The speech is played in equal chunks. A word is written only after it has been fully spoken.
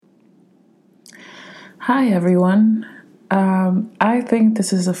Hi, everyone. I think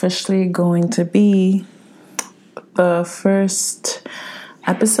this is officially going to be the first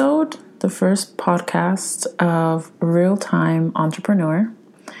episode, the first podcast of Real Time Entrepreneur.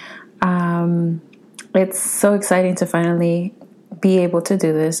 It's so exciting to finally be able to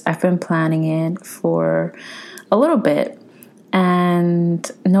do this. I've been planning it for a little bit,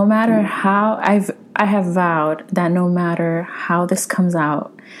 and no matter how I have vowed that no matter how this comes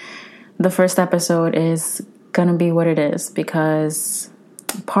out, the first episode is gonna be what it is, because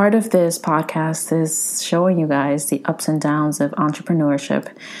part of this podcast is showing you guys the ups and downs of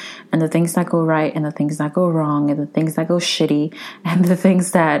entrepreneurship and the things that go right and the things that go wrong and the things that go shitty and the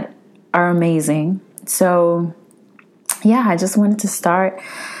things that are amazing. So yeah, I just wanted to start.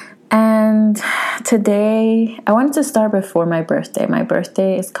 And today, I wanted to start before my birthday. My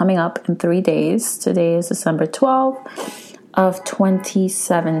birthday is coming up in 3 days. Today is December 12th of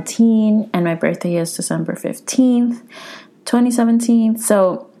 2017, and my birthday is December 15th, 2017.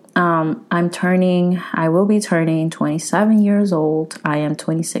 So I will be turning 27 years old. I am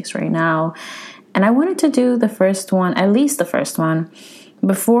 26 right now. And I wanted to do the first one, at least the first one,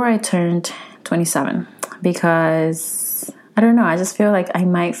 before I turned 27, because I don't know, I just feel like I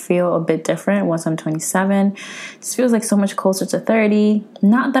might feel a bit different once I'm 27. It just feels like so much closer to 30.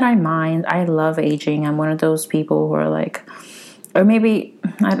 Not that I mind. I love aging. I'm one of those people who are like, or maybe,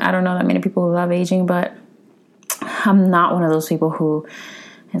 I don't know that many people who love aging, but I'm not one of those people who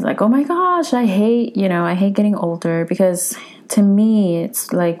is like, oh my gosh, I hate getting older, because to me,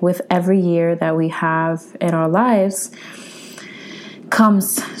 it's like with every year that we have in our lives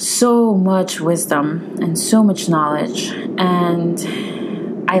comes so much wisdom and so much knowledge, and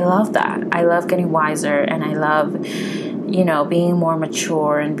I love that. I love getting wiser, and I love, being more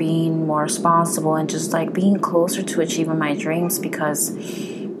mature and being more responsible and just like being closer to achieving my dreams, because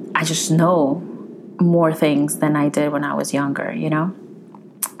I just know more things than I did when I was younger,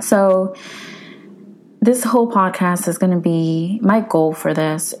 So this whole podcast is going to be, my goal for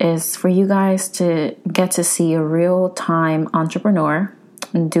this is for you guys to get to see a real-time entrepreneur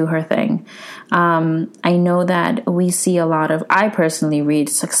do her thing. I know that we see I personally read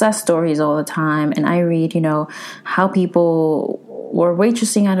success stories all the time, and I read, how people were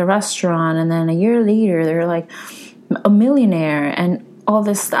waitressing at a restaurant and then a year later they're like a millionaire and all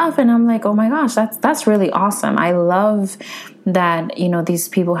this stuff, and I'm like, oh my gosh, that's really awesome. I love that, these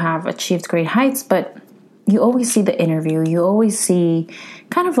people have achieved great heights, but you always see the interview, you always see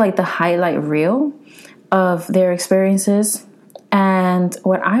kind of like the highlight reel of their experiences. And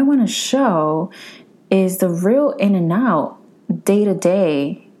what I want to show is the real in and out,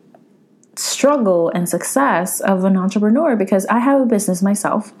 day-to-day struggle and success of an entrepreneur, because I have a business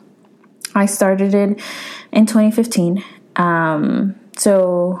myself. I started it in 2015,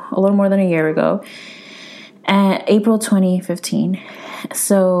 so a little more than a year ago, April 2015.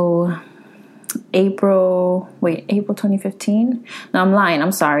 So April 2015? No, I'm lying.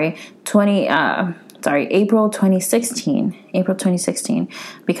 I'm sorry. April 2016,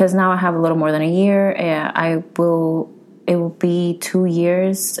 because now I have a little more than a year. It will be 2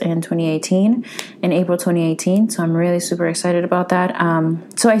 years in 2018, in April 2018. So I'm really super excited about that.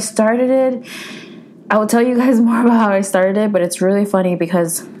 So I started it. I will tell you guys more about how I started it, but it's really funny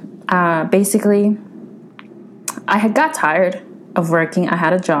because basically I had got tired of working. I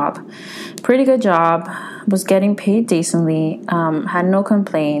had a job, pretty good job, was getting paid decently, had no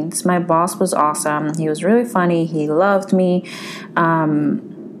complaints. My boss was awesome. He was really funny. He loved me. I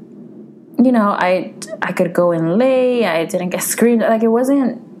could go in late. I didn't get screened. Like it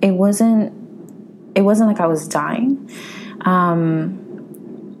wasn't like I was dying.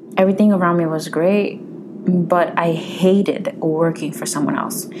 Everything around me was great, but I hated working for someone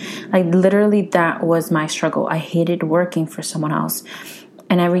else. Like literally that was my struggle. I hated working for someone else.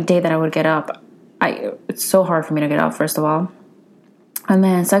 And every day that I would get up, it's so hard for me to get up, first of all. And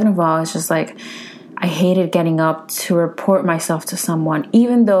then second of all, it's just like, I hated getting up to report myself to someone,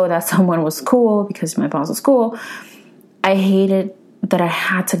 even though that someone was cool because my boss was cool. I hated that I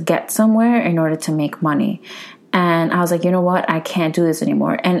had to get somewhere in order to make money. And I was like, you know what? I can't do this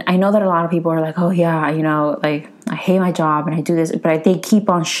anymore. And I know that a lot of people are like, oh yeah, like I hate my job and I do this, but they keep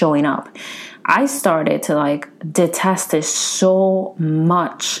on showing up. I started to like detest it so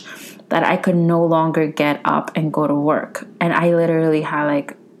much that I could no longer get up and go to work. And I literally had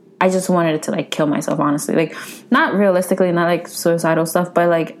I just wanted to kill myself, honestly. Like, not realistically, not like suicidal stuff, but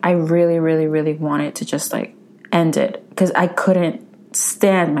like I really, really, really wanted to just end it because I couldn't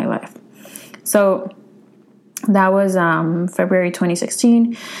stand my life. So that was February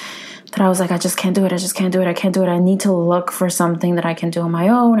 2016. that I was like, I just can't do it. I just can't do it. I can't do it. I need to look for something that I can do on my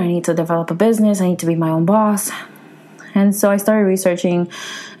own. I need to develop a business. I need to be my own boss. And so I started researching.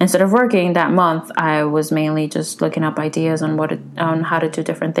 Instead of working that month, I was mainly just looking up ideas on how to do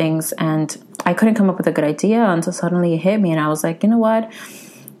different things. And I couldn't come up with a good idea until suddenly it hit me. And I was like, you know what?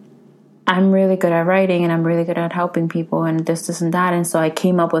 I'm really good at writing and I'm really good at helping people and this and that. And so I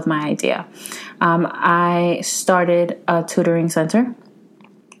came up with my idea. I started a tutoring center.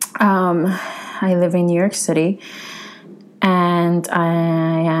 I live in New York City and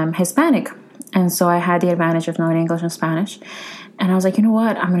I am Hispanic. And so I had the advantage of knowing English and Spanish. And I was like, you know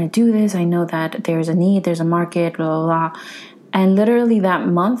what? I'm going to do this. I know that there's a need, there's a market, blah, blah, blah. And literally that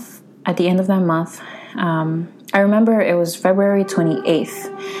month, at the end of that month, I remember it was February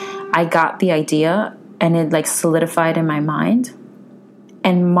 28th. I got the idea and it like solidified in my mind.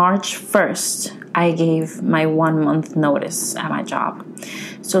 And March 1st, I gave my 1 month notice at my job.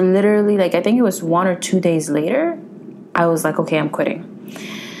 So literally, like, I think it was 1 or 2 days later, I was like, okay, I'm quitting.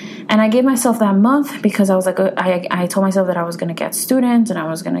 And I gave myself that month because I was like, I told myself that I was going to get students and I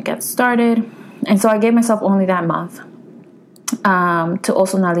was going to get started. And so I gave myself only that month to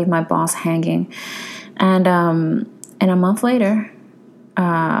also not leave my boss hanging. And a month later,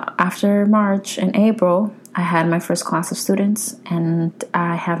 after March and April, I had my first class of students and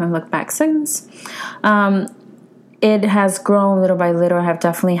I haven't looked back since. It has grown little by little. I have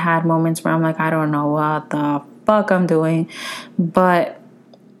definitely had moments where I'm like, I don't know what the fuck I'm doing. But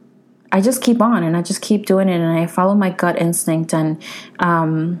I just keep on and I just keep doing it and I follow my gut instinct. And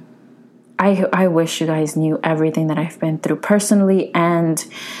I wish you guys knew everything that I've been through personally and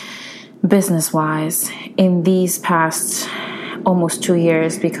business-wise in these past almost 2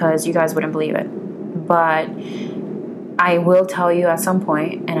 years, because you guys wouldn't believe it. But I will tell you at some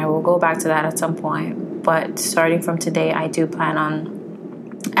point, and I will go back to that at some point. But starting from today, I do plan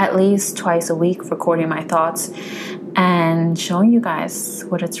on at least twice a week recording my thoughts and showing you guys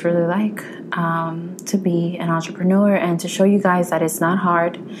what it's really like to be an entrepreneur, and to show you guys that it's not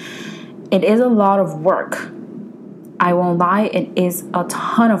hard. It is a lot of work. I won't lie, it is a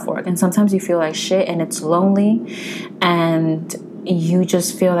ton of work. And sometimes you feel like shit and it's lonely and you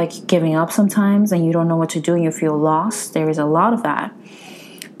just feel like giving up sometimes and you don't know what to do and you feel lost. There is a lot of that.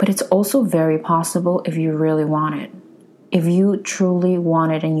 But it's also very possible if you really want it. If you truly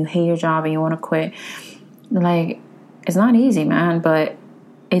want it and you hate your job and you want to quit, like, it's not easy, man, but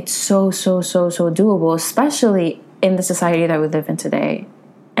it's so doable, especially in the society that we live in today.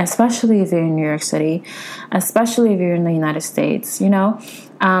 Especially if you're in New York City, especially if you're in the United States, you know?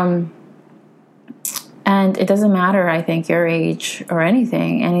 And it doesn't matter, I think, your age or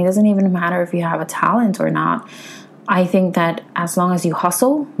anything. And it doesn't even matter if you have a talent or not. I think that as long as you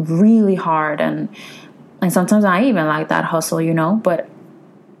hustle really hard, and sometimes I even like that hustle, you know, but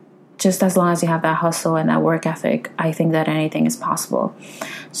just as long as you have that hustle and that work ethic, I think that anything is possible.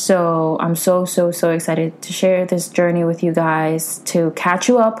 So I'm so excited to share this journey with you guys, to catch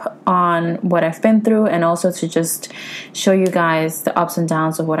you up on what I've been through, and also to just show you guys the ups and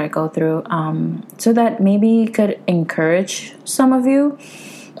downs of what I go through, so that maybe it could encourage some of you,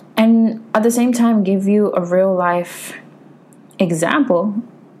 and at the same time give you a real life example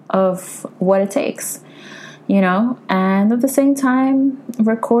of what it takes, you know, and at the same time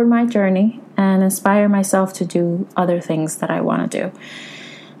record my journey and inspire myself to do other things that I want to do.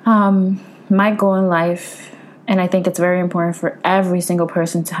 My goal in life, and I think it's very important for every single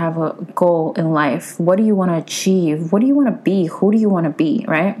person to have a goal in life. What do you want to achieve? What do you want to be? Who do you want to be,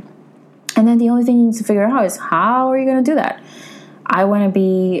 right? And then the only thing you need to figure out is, how are you going to do that?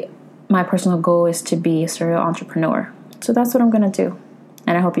 My personal goal is to be a serial entrepreneur. So that's what I'm going to do.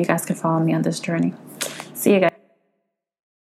 And I hope you guys can follow me on this journey. See you guys.